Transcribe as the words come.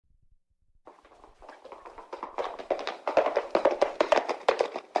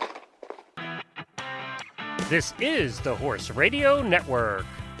This is the Horse Radio Network.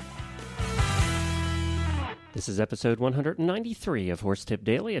 This is episode 193 of Horse Tip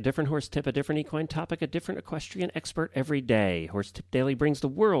Daily, a different horse tip, a different equine topic, a different equestrian expert every day. Horse Tip Daily brings the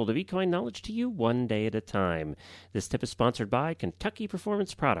world of equine knowledge to you one day at a time. This tip is sponsored by Kentucky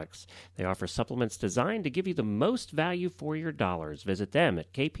Performance Products. They offer supplements designed to give you the most value for your dollars. Visit them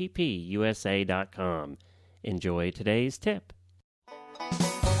at kppusa.com. Enjoy today's tip.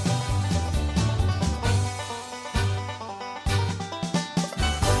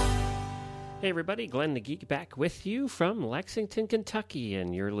 Hey everybody, Glenn the Geek back with you from Lexington, Kentucky,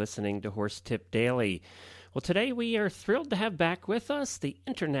 and you're listening to Horse Tip Daily. Well, today we are thrilled to have back with us the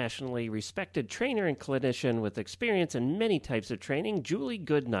internationally respected trainer and clinician with experience in many types of training, Julie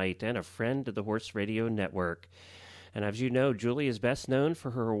Goodnight, and a friend of the Horse Radio Network. And as you know, Julie is best known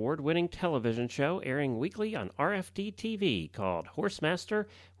for her award-winning television show airing weekly on RFD TV called Horsemaster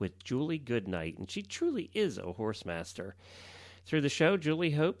with Julie Goodnight, and she truly is a horsemaster. Through the show, Julie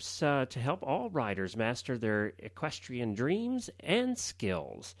hopes to help all riders master their equestrian dreams and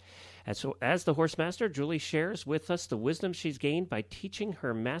skills. As the horse master, Julie shares with us the wisdom she's gained by teaching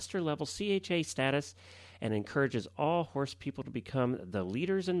her master-level CHA status and encourages all horse people to become the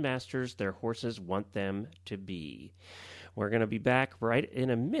leaders and masters their horses want them to be. We're going to be back right in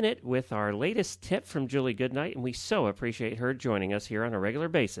a minute with our latest tip from Julie Goodnight, and we so appreciate her joining us here on a regular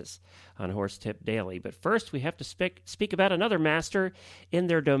basis on Horse Tip Daily. But first, we have to speak about another master in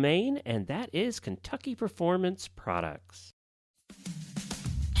their domain, and that is Kentucky Performance Products.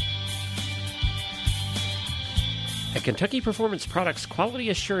 At Kentucky Performance Products, quality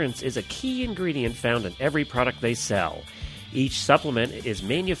assurance is a key ingredient found in every product they sell. Each supplement is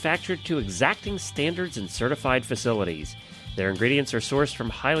manufactured to exacting standards in certified facilities. Their ingredients are sourced from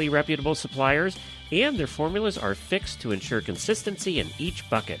highly reputable suppliers, and their formulas are fixed to ensure consistency in each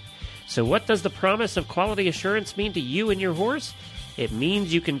bucket. So what does the promise of quality assurance mean to you and your horse? It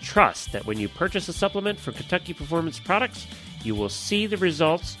means you can trust that when you purchase a supplement from Kentucky Performance Products, you will see the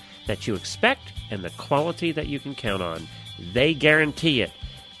results that you expect and the quality that you can count on. They guarantee it.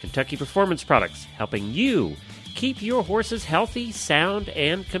 Kentucky Performance Products, helping you keep your horses healthy, sound,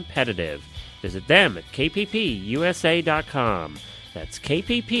 and competitive. Visit them at kppusa.com. That's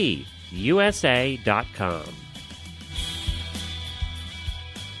kppusa.com.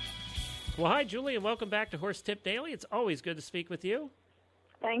 Well, hi, Julie, and welcome back to Horse Tip Daily. It's always good to speak with you.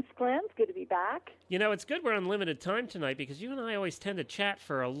 Thanks, Glenn. It's good to be back. You know, it's good we're on limited time tonight because you and I always tend to chat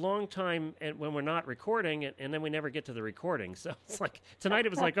for a long time when we're not recording, and then we never get to the recording. So it's like tonight it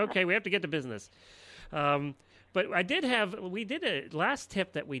was like, okay, we have to get to business. But we did a last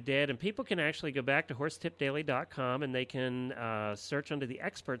tip that we did, and people can actually go back to horsetipdaily.com, and they can search under the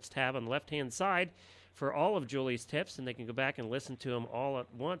Experts tab on the left-hand side for all of Julie's tips, and they can go back and listen to them all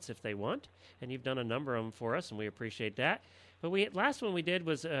at once if they want. And you've done a number of them for us, and we appreciate that. But last one we did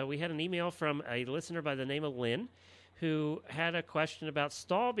was we had an email from a listener by the name of Lynn who had a question about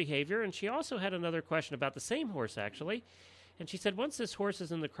stall behavior, and she also had another question about the same horse, actually. And she said, once this horse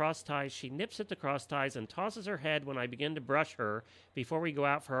is in the cross ties, she nips at the cross ties and tosses her head when I begin to brush her before we go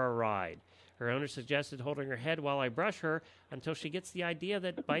out for our ride. Her owner suggested holding her head while I brush her until she gets the idea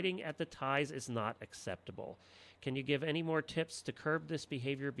that biting at the ties is not acceptable. Can you give any more tips to curb this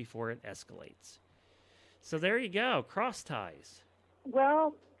behavior before it escalates? So there you go, cross ties.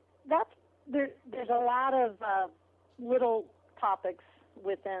 Well, there's a lot of little topics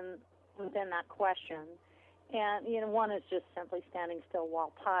within that question. And, one is just simply standing still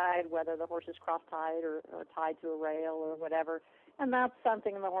while tied, whether the horse is cross-tied or tied to a rail or whatever. And that's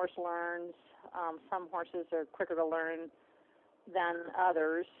something the horse learns. Some horses are quicker to learn than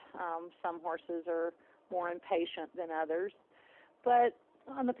others. Some horses are more impatient than others. But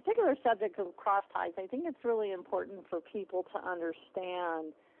on the particular subject of cross ties, I think it's really important for people to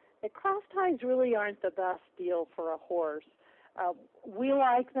understand that cross ties really aren't the best deal for a horse. We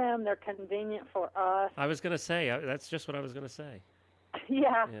like them. They're convenient for us. I was going to say, that's just what I was going to say.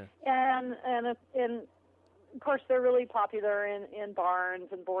 Yeah. And of course, they're really popular in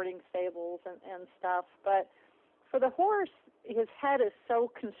barns and boarding stables and stuff. But for the horse, his head is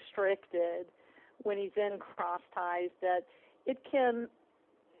so constricted when he's in cross ties that it can,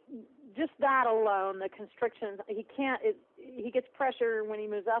 just that alone, the constriction, he gets pressure when he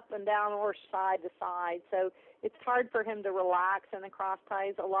moves up and down or side to side. So it's hard for him to relax in the cross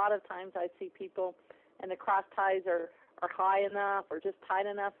ties. A lot of times I see people and the cross ties are high enough or just tight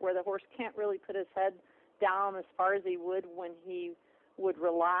enough where the horse can't really put his head down as far as he would when he would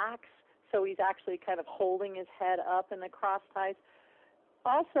relax. So he's actually kind of holding his head up in the cross ties.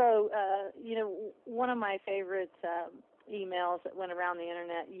 Also, one of my favorite emails that went around the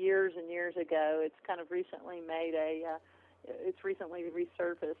internet years and years ago. It's kind of recently made it's recently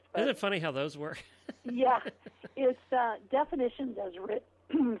resurfaced. But, isn't it funny how those work? Yeah, it's definitions as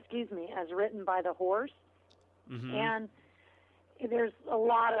written, as written by the horse, and there's a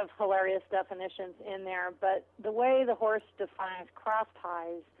lot of hilarious definitions in there. But the way the horse defines cross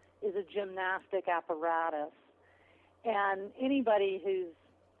ties is a gymnastic apparatus, and anybody who's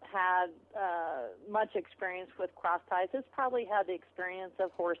had much experience with cross ties has probably had the experience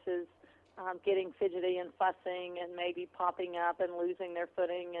of horses getting fidgety and fussing and maybe popping up and losing their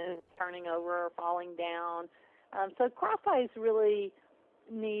footing and turning over or falling down. So cross ties really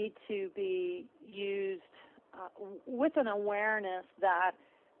need to be used with an awareness that,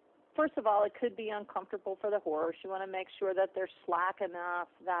 first of all, it could be uncomfortable for the horse. You want to make sure that they're slack enough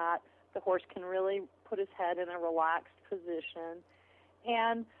that the horse can really put his head in a relaxed position,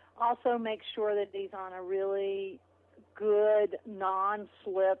 and also make sure that he's on a really good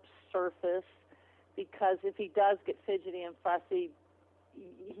non-slip surface, because if he does get fidgety and fussy,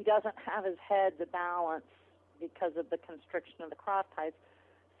 he doesn't have his head to balance because of the constriction of the cross ties.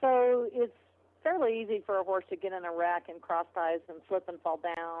 So it's fairly easy for a horse to get in a wreck in cross ties and slip and fall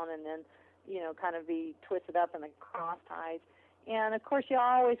down and then, kind of be twisted up in the cross ties. And, of course, you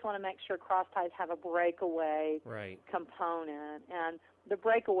always want to make sure cross ties have a breakaway component. And the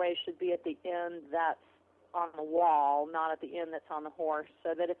breakaway should be at the end that's on the wall, not at the end that's on the horse,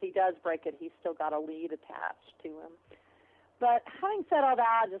 so that if he does break it, he's still got a lead attached to him. But having said all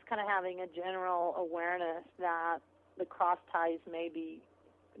that, just kind of having a general awareness that the cross ties may be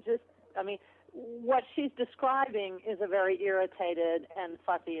what she's describing is a very irritated and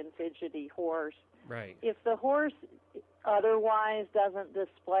fussy and fidgety horse. Right. If the horse otherwise doesn't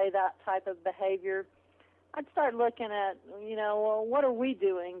display that type of behavior, I'd start looking at, what are we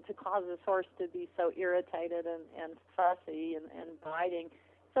doing to cause this horse to be so irritated and fussy and biting?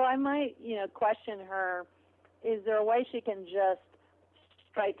 So I might, question her, is there a way she can just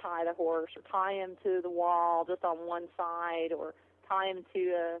straight tie the horse or tie him to the wall just on one side or tie him to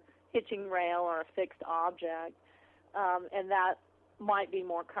a hitching rail or a fixed object? And that might be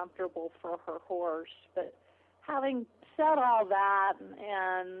more comfortable for her horse. But having said all that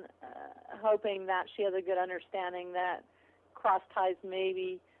and hoping that she has a good understanding that cross ties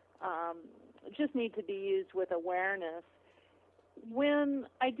maybe just need to be used with awareness. When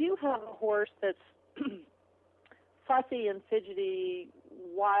I do have a horse that's fussy and fidgety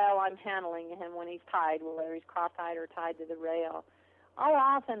while I'm handling him when he's tied, whether he's cross-tied or tied to the rail, I'll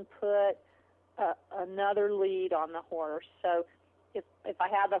often put another lead on the horse. So if I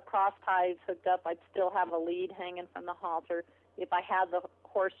have the cross ties hooked up, I'd still have a lead hanging from the halter. If I had the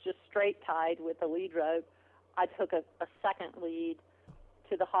horse just straight tied with the lead rope, I'd hook a second lead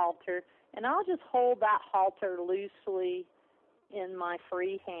to the halter, and I'll just hold that halter loosely in my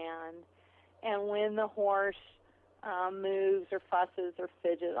free hand. And when the horse moves or fusses or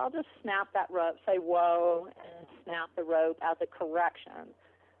fidgets, I'll just snap that rope, say whoa, and snap the rope as a correction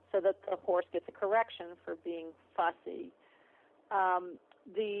so that the horse gets a correction for being fussy.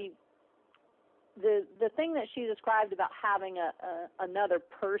 The thing that she described about having another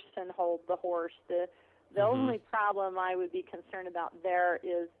person hold the horse, the only problem I would be concerned about there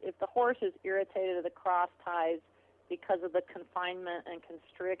is if the horse is irritated at the cross ties because of the confinement and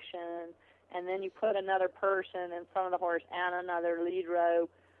constriction, and then you put another person in front of the horse and another lead rope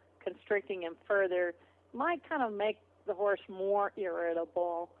constricting him further, might kind of make the horse more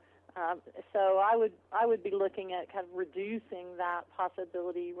irritable. So I would be looking at kind of reducing that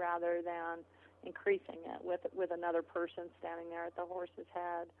possibility rather than increasing it with another person standing there at the horse's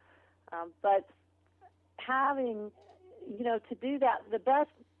head. But having, to do that, the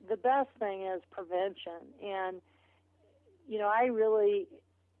best thing is prevention. And, I really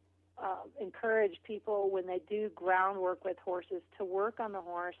encourage people when they do groundwork with horses to work on the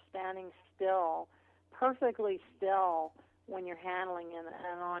horse standing still, perfectly still when you're handling him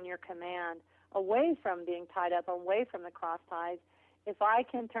and on your command, away from being tied up, away from the cross ties. If I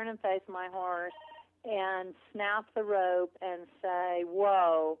can turn and face my horse and snap the rope and say,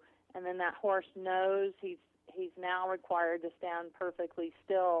 whoa, and then that horse knows he's now required to stand perfectly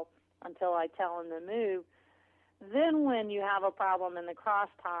still until I tell him to move, then when you have a problem in the cross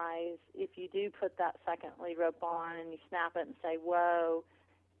ties, if you do put that second lead rope on and you snap it and say, whoa,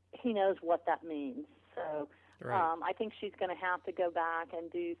 he knows what that means. So I think she's going to have to go back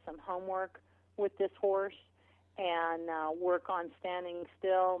and do some homework with this horse and work on standing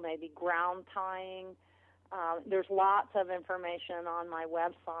still, maybe ground tying. There's lots of information on my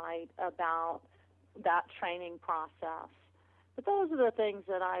website about that training process. But those are the things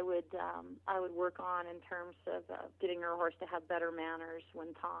that I would work on in terms of getting your horse to have better manners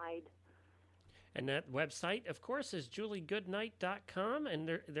when tied. And that website, of course, is juliegoodnight.com,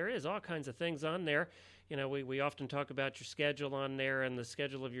 and there is all kinds of things on there. You know, we often talk about your schedule on there and the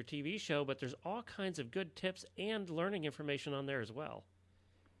schedule of your TV show, but there's all kinds of good tips and learning information on there as well.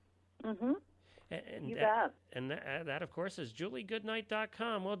 Mm-hmm. And you bet. And that, of course, is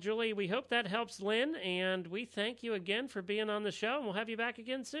juliegoodnight.com. Well, Julie, we hope that helps Lynn, and we thank you again for being on the show, and we'll have you back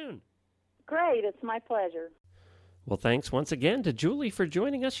again soon. Great. It's my pleasure. Well, thanks once again to Julie for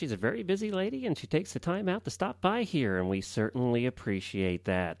joining us. She's a very busy lady, and she takes the time out to stop by here, and we certainly appreciate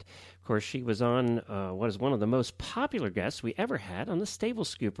that. Of course, she was on what is one of the most popular guests we ever had on the Stable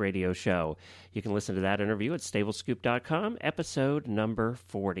Scoop radio show. You can listen to that interview at stablescoop.com, episode number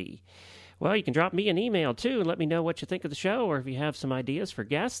 40. Well, you can drop me an email, too, and let me know what you think of the show, or if you have some ideas for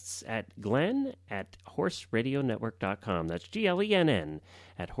guests at glenn@horseradionetwork.com. That's GLENN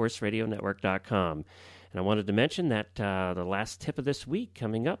at horseradionetwork.com. And I wanted to mention that the last tip of this week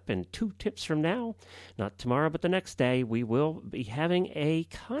coming up in 2 tips from now, not tomorrow but the next day, we will be having a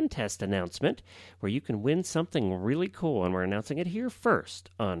contest announcement where you can win something really cool, and we're announcing it here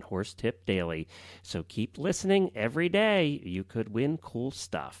first on Horse Tip Daily. So keep listening every day. You could win cool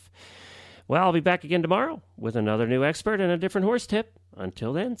stuff. Well, I'll be back again tomorrow with another new expert and a different horse tip.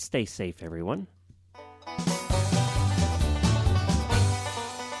 Until then, stay safe, everyone.